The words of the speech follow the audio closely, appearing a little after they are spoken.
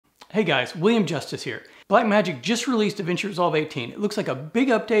Hey guys, William Justice here. BlackMagic just released Davinci Resolve 18. It looks like a big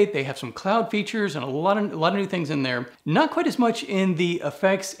update. They have some cloud features and a lot of new things in there. Not quite as much in the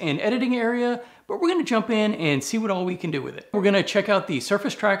effects and editing area, but we're gonna jump in and see what all we can do with it. We're gonna check out the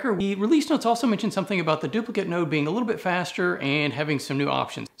surface tracker. The release notes also mentioned something about the duplicate node being a little bit faster and having some new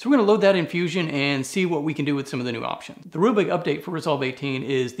options. So we're gonna load that in Fusion and see what we can do with some of the new options. The real big update for Resolve 18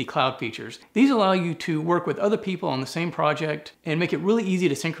 is the cloud features. These allow you to work with other people on the same project and make it really easy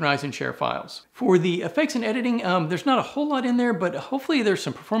to synchronize and share files. For the effects and editing, there's not a whole lot in there, but hopefully there's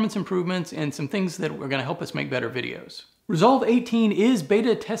some performance improvements and some things that are gonna help us make better videos. Resolve 18 is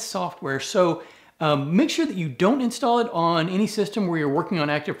beta test software, so make sure that you don't install it on any system where you're working on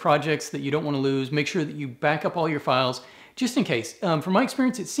active projects that you don't want to lose. Make sure that you back up all your files just in case. From my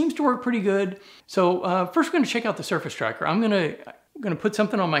experience, it seems to work pretty good. So first we're going to check out the surface tracker. I'm going to put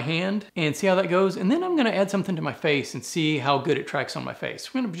something on my hand and see how that goes. And then I'm going to add something to my face and see how good it tracks on my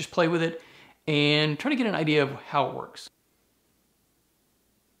face. We're going to just play with it and try to get an idea of how it works.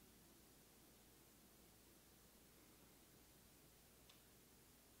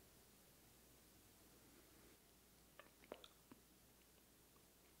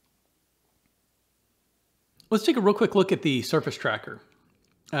 Let's take a real quick look at the surface tracker.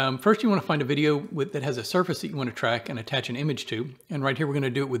 First, you want to find a video that has a surface that you want to track and attach an image to. And right here, we're going to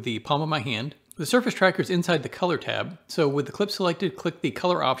do it with the palm of my hand. The surface tracker is inside the color tab. So with the clip selected, click the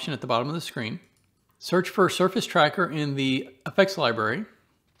color option at the bottom of the screen. Search for surface tracker in the effects library.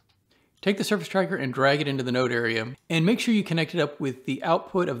 Take the surface tracker and drag it into the node area. And make sure you connect it up with the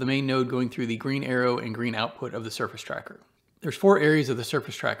output of the main node going through the green arrow and green output of the surface tracker. There's 4 areas of the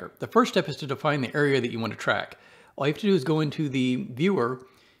surface tracker. The first step is to define the area that you want to track. All you have to do is go into the viewer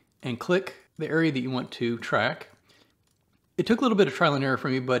and click the area that you want to track. It took a little bit of trial and error for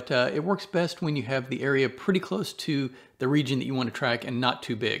me, but it works best when you have the area pretty close to the region that you want to track and not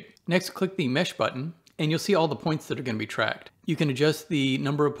too big. Next, click the mesh button and you'll see all the points that are going to be tracked. You can adjust the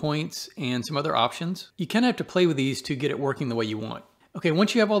number of points and some other options. You kind of have to play with these to get it working the way you want. Okay,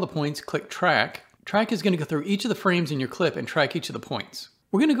 once you have all the points, click track. Track is going to go through each of the frames in your clip and track each of the points.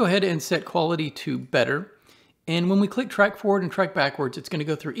 We're going to go ahead and set quality to better. And when we click track forward and track backwards, it's going to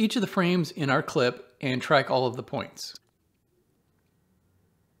go through each of the frames in our clip and track all of the points.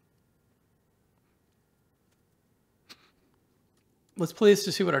 Let's play this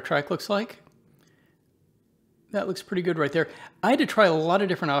to see what our track looks like. That looks pretty good right there. I had to try a lot of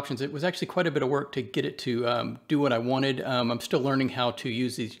different options. It was actually quite a bit of work to get it to do what I wanted. I'm still learning how to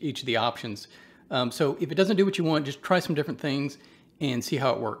use each of the options. So if it doesn't do what you want, just try some different things and see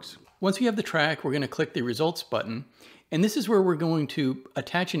how it works. Once we have the track, we're going to click the results button. And this is where we're going to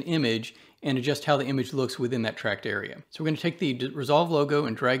attach an image and adjust how the image looks within that tracked area. So we're going to take the Resolve logo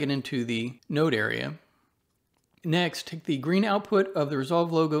and drag it into the node area. Next, take the green output of the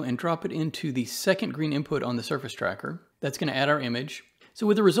Resolve logo and drop it into the second green input on the surface tracker. That's going to add our image. So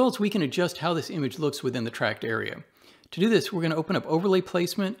with the results, we can adjust how this image looks within the tracked area. To do this, we're going to open up overlay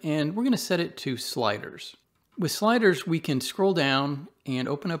placement and we're going to set it to sliders. With sliders, we can scroll down and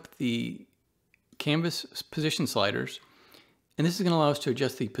open up the canvas position sliders. And this is going to allow us to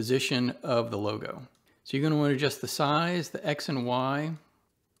adjust the position of the logo. So you're going to want to adjust the size, the X and Y,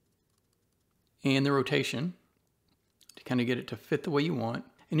 and the rotation to kind of get it to fit the way you want.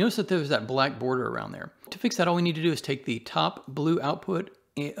 And notice that there's that black border around there. To fix that, all we need to do is take the top blue output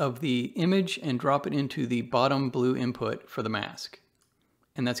of the image and drop it into the bottom blue input for the mask.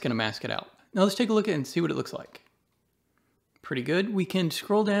 And that's going to mask it out. Now let's take a look at it and see what it looks like. Pretty good. We can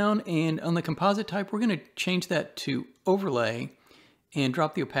scroll down and on the composite type, we're going to change that to overlay and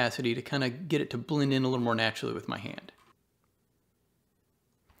drop the opacity to kind of get it to blend in a little more naturally with my hand.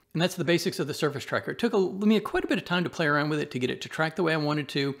 And that's the basics of the surface tracker. It took me quite a bit of time to play around with it to get it to track the way I wanted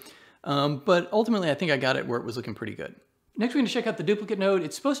to. But ultimately, I think I got it where it was looking pretty good. Next, we're going to check out the duplicate node.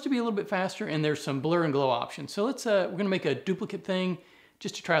 It's supposed to be a little bit faster and there's some blur and glow options. So we're going to make a duplicate thing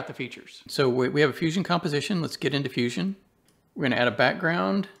just to try out the features. So we have a Fusion composition. Let's get into Fusion. We're going to add a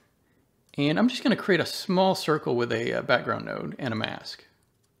background and I'm just going to create a small circle with a background node and a mask.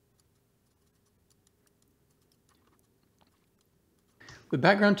 With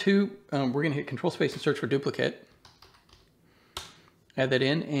background 2, we're going to hit Control Space and search for duplicate. Add that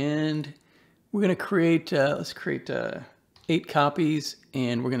in and we're going to create, let's create 8 copies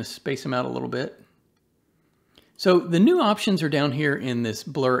and we're going to space them out a little bit. So the new options are down here in this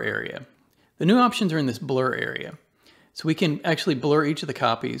blur area. The new options are in this blur area. So we can actually blur each of the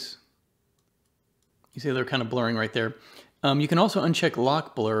copies. You see they're kind of blurring right there. You can also uncheck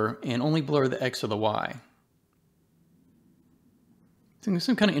lock blur and only blur the X or the Y. So there's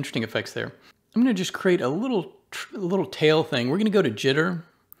some kind of interesting effects there. I'm going to just create a little tail thing. We're going to go to jitter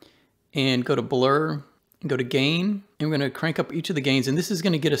and go to blur and go to gain. And we're going to crank up each of the gains, and this is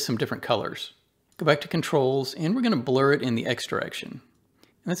going to get us some different colors. Go back to controls, and we're going to blur it in the X direction.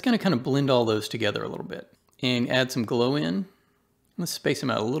 And that's going to kind of blend all those together a little bit. And add some glow in. Let's space them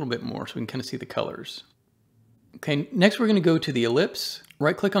out a little bit more so we can kind of see the colors. Okay, next we're going to go to the ellipse,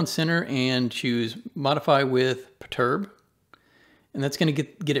 right click on center and choose modify with perturb. And that's going to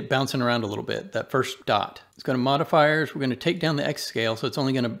get it bouncing around a little bit, that first dot. Let's go to modifiers. We're going to take down the X scale, so it's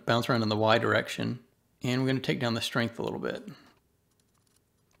only going to bounce around in the Y direction. And we're going to take down the strength a little bit.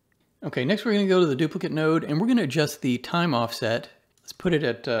 Okay, next we're going to go to the duplicate node and we're going to adjust the time offset. Let's put it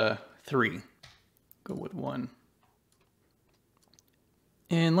at 3. Go with 1.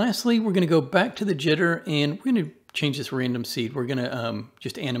 And lastly, we're going to go back to the jitter and we're going to change this random seed. We're going to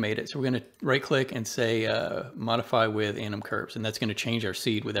just animate it. So we're going to right click and say modify with anim curves, and that's going to change our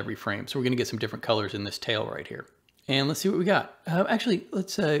seed with every frame. So we're going to get some different colors in this tail right here. And let's see what we got. Actually,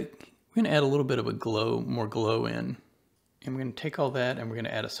 let's we're going to add a little bit of a glow, more glow in. And we're going to take all that and we're going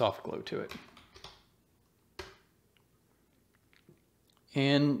to add a soft glow to it.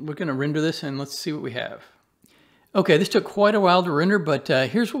 And we're going to render this and let's see what we have. Okay, this took quite a while to render, but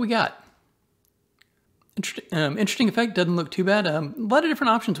here's what we got. Interesting effect, doesn't look too bad. A lot of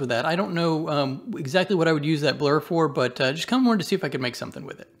different options with that. I don't know exactly what I would use that blur for, but just kind of wanted to see if I could make something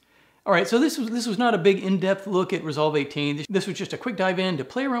with it. All right, so this was not a big in-depth look at Resolve 18. This was just a quick dive in to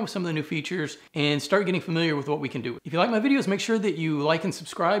play around with some of the new features and start getting familiar with what we can do. If you like my videos, make sure that you like and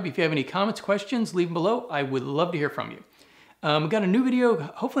subscribe. If you have any comments, questions, leave them below. I would love to hear from you. We've got a new video.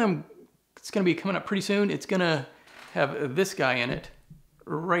 Hopefully it's going to be coming up pretty soon. It's going to have this guy in it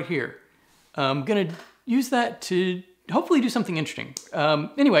right here. I'm going to use that to hopefully do something interesting.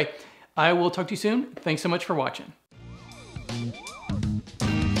 Anyway, I will talk to you soon. Thanks so much for watching.